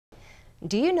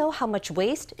Do you know how much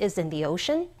waste is in the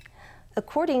ocean?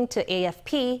 According to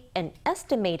AFP, an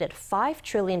estimated 5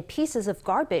 trillion pieces of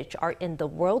garbage are in the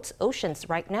world's oceans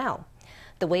right now.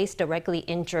 The waste directly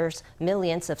injures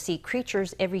millions of sea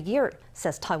creatures every year,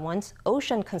 says Taiwan's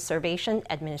Ocean Conservation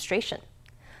Administration.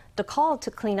 The call to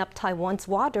clean up Taiwan's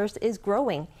waters is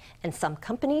growing, and some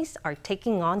companies are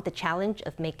taking on the challenge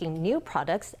of making new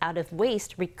products out of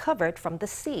waste recovered from the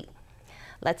sea.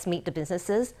 Let's meet the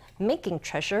businesses making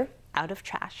treasure out of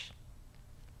trash.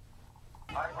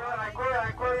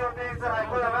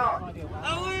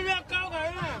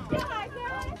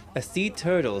 A sea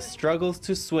turtle struggles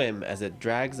to swim as it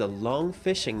drags a long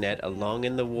fishing net along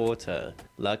in the water.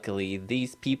 Luckily,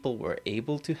 these people were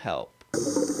able to help.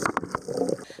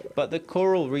 But the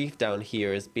coral reef down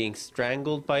here is being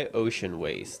strangled by ocean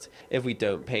waste. If we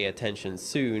don't pay attention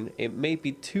soon, it may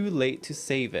be too late to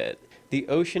save it. The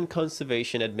Ocean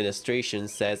Conservation Administration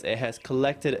says it has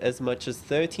collected as much as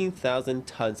 13,000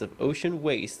 tons of ocean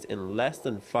waste in less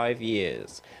than 5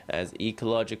 years. As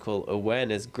ecological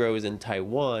awareness grows in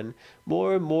Taiwan,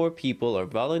 more and more people are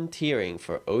volunteering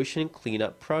for ocean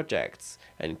cleanup projects,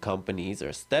 and companies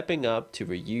are stepping up to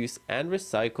reuse and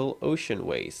recycle ocean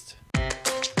waste.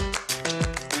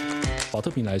 保特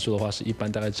瓶来说的话，是一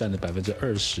般大概占了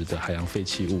20%的海洋废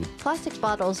弃物。Plastic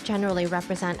bottles generally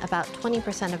represent about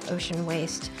 20% of ocean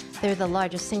waste. They're the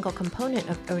largest single component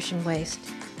of ocean waste.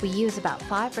 We use about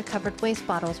 5 recovered waste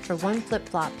bottles for 1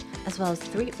 flip-flop, as well as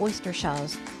 3 oyster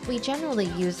shells. We generally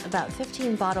use about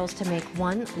 15 bottles to make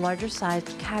 1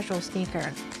 larger-sized casual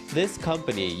sneaker. This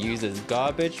company uses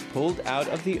garbage pulled out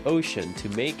of the ocean to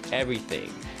make everything,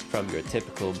 from your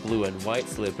typical blue and white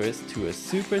slippers to a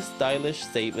super stylish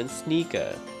statement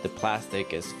sneaker. The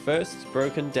plastic is first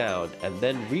broken down and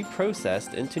then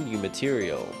reprocessed into new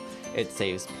material. It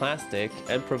saves plastic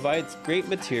and provides great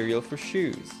material for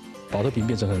shoes. 保特瓶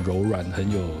变成很柔软、很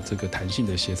有这个弹性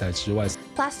的鞋材之外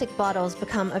Plastic bottles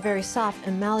become a very soft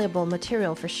and malleable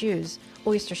material for shoes.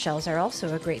 Oyster shells are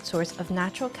also a great source of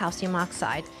natural calcium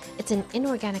oxide. It's an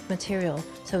inorganic material,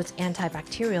 so it's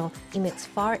antibacterial, emits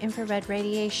far infrared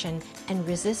radiation, and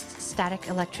resists static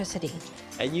electricity.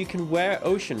 And you can wear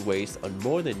ocean waste on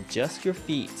more than just your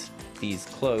feet. These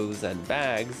clothes and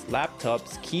bags,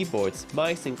 laptops, keyboards,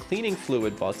 mice, and cleaning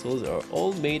fluid bottles are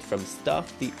all made from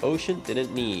stuff the ocean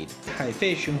didn't need. 海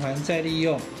废循环再利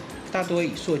用大多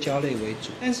以塑胶类为主，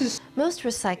但是 Most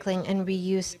recycling and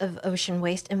reuse of ocean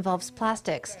waste involves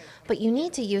plastics, but you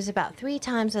need to use about 3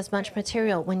 times as much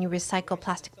material when you recycle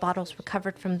plastic bottles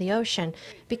recovered from the ocean,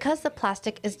 because the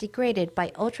plastic is degraded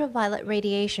by ultraviolet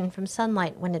radiation from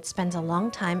sunlight when it spends a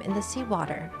long time in the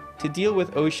seawater. To deal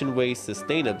with ocean waste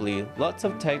sustainably, lots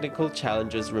of technical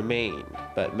challenges remain,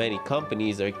 but many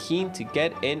companies are keen to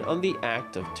get in on the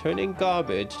act of turning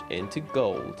garbage into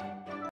gold.